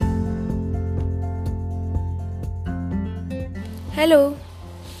Hello,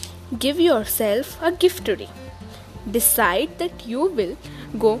 give yourself a gift today. Decide that you will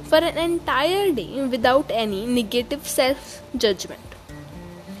go for an entire day without any negative self judgment.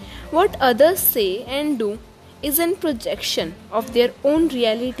 What others say and do is a projection of their own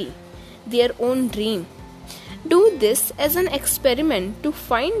reality, their own dream. Do this as an experiment to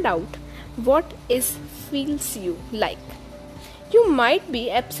find out what is feels you like. You might be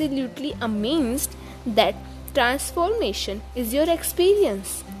absolutely amazed that transformation is your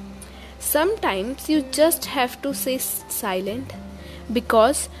experience. Sometimes you just have to stay silent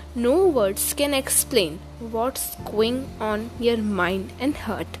because no words can explain what's going on your mind and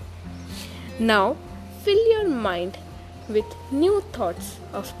heart. Now fill your mind with new thoughts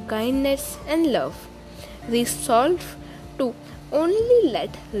of kindness and love. Resolve to only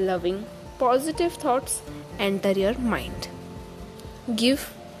let loving, positive thoughts enter your mind.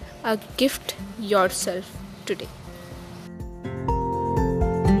 Give a gift yourself today.